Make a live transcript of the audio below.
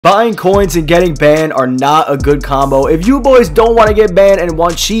Buying coins and getting banned are not a good combo. If you boys don't want to get banned and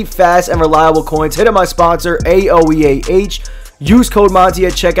want cheap, fast, and reliable coins, hit up my sponsor, AOEAH. Use code Monty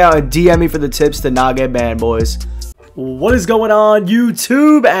at checkout and DM me for the tips to not get banned, boys. What is going on,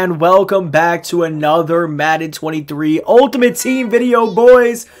 YouTube? And welcome back to another Madden 23 Ultimate Team video,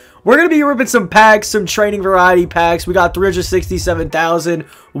 boys. We're going to be ripping some packs, some training variety packs. We got 367,000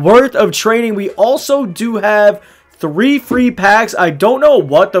 worth of training. We also do have 3 free packs. I don't know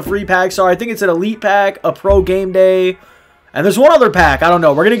what the free packs are. I think it's an elite pack, a pro game day, and there's one other pack. I don't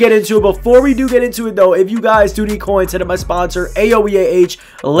know. We're going to get into it. Before we do get into it, though, if you guys do need coins, hit up my sponsor, AOEAH.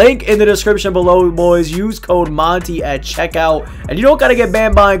 Link in the description below, boys. Use code Monty at checkout. And you don't got to get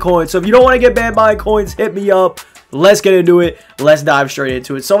banned buying coins. So if you don't want to get banned buying coins, hit me up. Let's get into it. Let's dive straight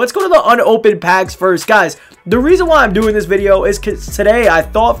into it. So let's go to the unopened packs first. Guys, the reason why I'm doing this video is because today I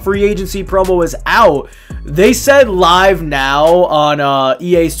thought free agency promo was out. They said live now on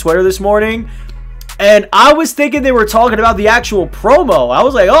EA's Twitter this morning. And I was thinking they were talking about the actual promo. I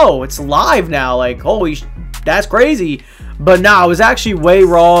was like, oh, it's live now. Like, holy, that's crazy. But no, I was actually way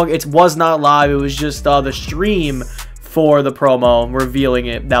wrong. It was not live. It was just the stream for the promo revealing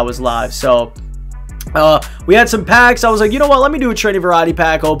it that was live. So we had some packs. I was like, you know what, let me do a training variety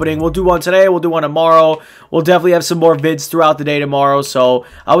pack opening. We'll do one today, we'll do one tomorrow. We'll definitely have some more vids throughout the day tomorrow. So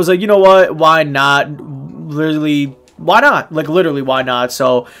I was like, you know what, why not? Literally, why not? Like, literally, why not?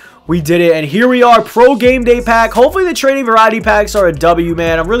 So we did it, and here we are, pro game day pack. Hopefully the training variety packs are a W,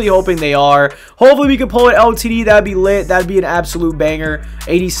 man. I'm really hoping they are. Hopefully we can pull an LTD. That'd be lit. That'd be an absolute banger.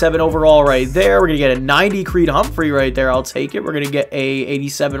 87 overall right there. We're gonna get a 90 Creed Humphrey right there. I'll take it. We're gonna get a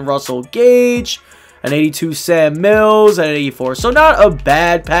 87 Russell Gage, an 82 Sam Mills, and an 84. So not a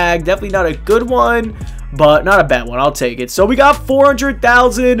bad pack. Definitely not a good one, but not a bad one. I'll take it. So we got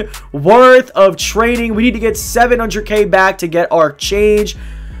 400,000 worth of training. We need to get 700K back to get our change.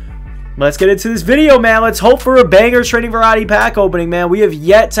 Let's get into this video, man. Let's hope for a banger training variety pack opening, man. We have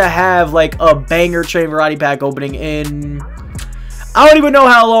yet to have like a banger training variety pack opening in, I don't even know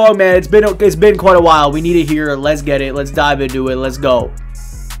how long, man. It's been quite a while. We need it here. Let's get it. Let's dive into it. Let's go.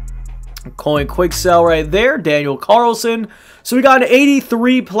 Coin quick sell right there, Daniel Carlson. So we got an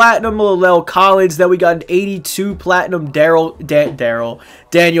 83 platinum Lil Collins. Then we got an 82 platinum Daniel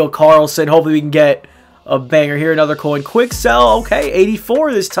Carlson. Hopefully we can get a banger here. Another coin quick sell. Okay,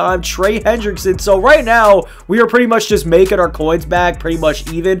 84 this time, Trey Hendrickson. So right now we are pretty much just making our coins back pretty much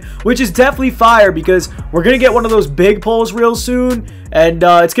even, which is definitely fire because we're gonna get one of those big pulls real soon, and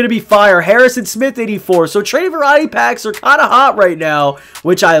it's gonna be fire. Harrison Smith 84. So training variety packs are kind of hot right now,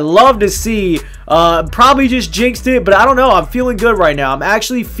 which I love to see. Probably just jinxed it, but I don't know. I'm feeling good right now. I'm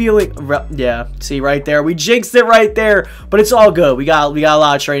actually feeling, yeah, see right there, we jinxed it right there, but it's all good. We got a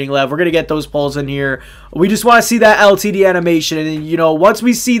lot of training left. We're gonna get those pulls in here. We just want to see that LTD animation, and you know, once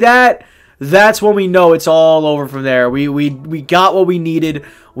we see that, that's when we know it's all over from there. We got what we needed,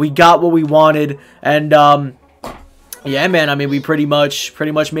 we got what we wanted, and yeah, man, I mean, we pretty much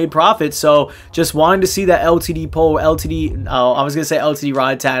made profit. So just wanting to see that LTD pull, LTD, oh, I was gonna say LTD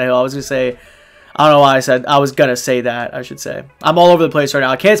Ryan Tannehill. I was gonna say, I don't know why I was gonna say that, I should say. I'm all over the place right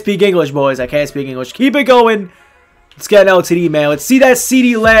now. I can't speak English, boys. I can't speak English. Keep it going. Let's get an LTD, man. Let's see that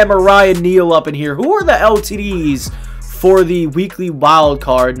Ceedee Lamb or Ryan Neal up in here. Who are the LTDs for the weekly wild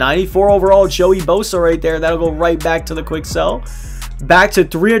card? 94 overall, Joey Bosa right there. That'll go right back to the quick sell. Back to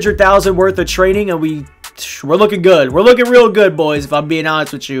 300,000 worth of training, and we're looking good. We're looking real good, boys, if I'm being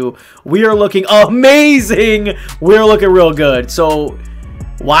honest with you. We are looking amazing. We're looking real good. So,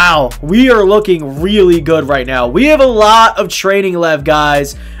 wow, we are looking really good right now. We have a lot of training left,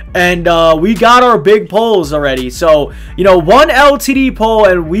 guys. And we got our big pulls already. So, you know, one LTD pull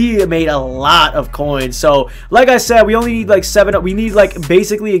and we made a lot of coins. So, like I said, we only need like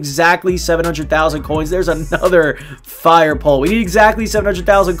basically exactly 700,000 coins. There's another fire pull. We need exactly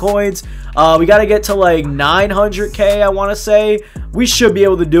 700,000 coins. We got to get to like 900K, I want to say. We should be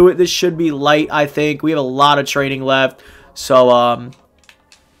able to do it. This should be light, I think. We have a lot of training left. So,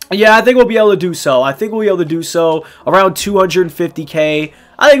 yeah, I think we'll be able to do so. I think we'll be able to do so around 250K.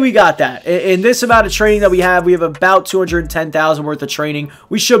 I think we got that. In this amount of training that we have about 210,000 worth of training.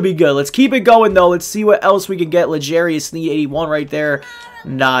 We should be good. Let's keep it going, though. Let's see what else we can get. Legarius Sneed 81 right there.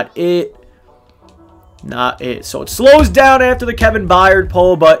 Not it. Not it. So it slows down after the Kevin Byard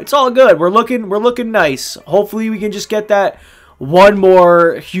pull, but it's all good. We're looking nice. Hopefully we can just get that one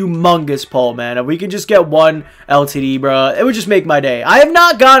more humongous pull, man. If we can just get one LTD, bro, it would just make my day. I have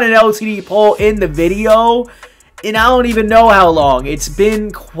not gotten an LTD pull in the video, and I don't even know how long. It's been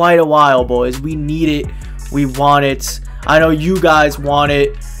quite a while, boys. We need it. We want it. I know you guys want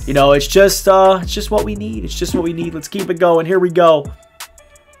it. You know, it's just what we need. It's just what we need. Let's keep it going. Here we go.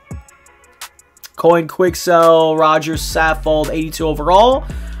 Coin quick sell, Rogers Saffold, 82 overall.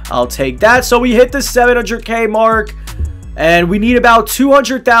 I'll take that. So we hit the 700K mark. And we need about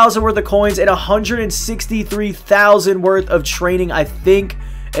 200,000 worth of coins and 163,000 worth of training. I think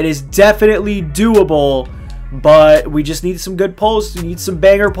it is definitely doable. But we just need some good pulls. We need some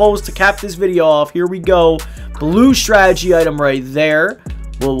banger pulls to cap this video off. Here we go. Blue strategy item right there.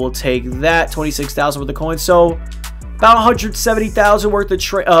 We'll take that. 26,000 worth of coins. So about 170,000 worth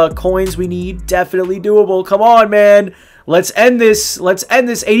of coins we need. Definitely doable. Come on, man. Let's end this. Let's end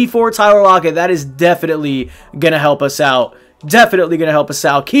this. 84 Tyler Lockett. That is definitely going to help us out. Definitely going to help us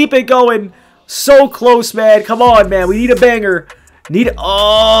out. Keep it going. So close, man. Come on, man. We need a banger.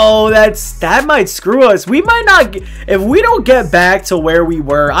 Oh, that might screw us. We might not, if we don't get back to where we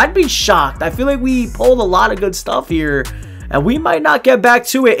were, I'd be shocked. I feel like we pulled a lot of good stuff here, and we might not get back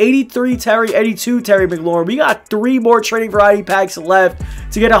to it. 83 Terry, 82 Terry McLaurin. We got 3 more trading variety packs left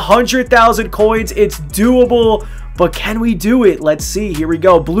to get 100,000 coins. It's doable, but can we do it? Let's see. Here we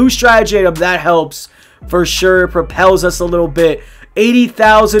go. Blue strategy item. That helps for sure. Propels us a little bit.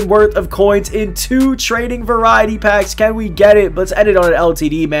 80,000 worth of coins in 2 trading variety packs. Can we get it? Let's end it on an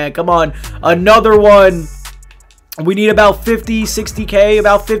LTD, man. Come on. Another one. We need about 50, 60K,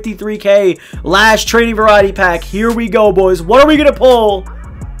 about 53K. Last trading variety pack. Here we go, boys. What are we going to pull?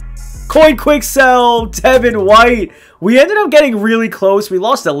 Coin quick sell, Devin White. We ended up getting really close. We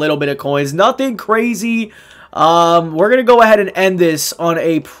lost a little bit of coins. Nothing crazy. We're going to go ahead and end this on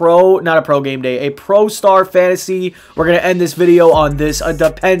a not a pro game day, a pro star fantasy. We're going to end this video on this. It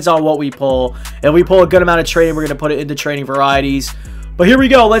depends on what we pull. If we pull a good amount of trading, we're going to put it into training varieties. But here we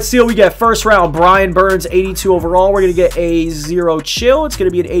go. Let's see what we get. First round, Brian Burns, 82 overall. We're going to get a 0 chill. It's going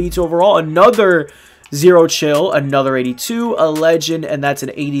to be an 82 overall. Another 0 chill. Another 82. A legend. And that's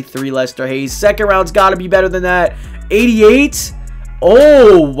an 83 Lester Hayes. Second round's got to be better than that. 88.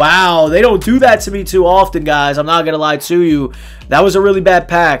 Oh, wow. They don't do that to me too often, guys. I'm not going to lie to you. That was a really bad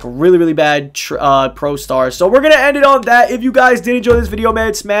pack. Really, really bad pro stars. So we're going to end it on that. If you guys did enjoy this video,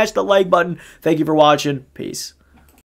 man, smash the like button. Thank you for watching. Peace.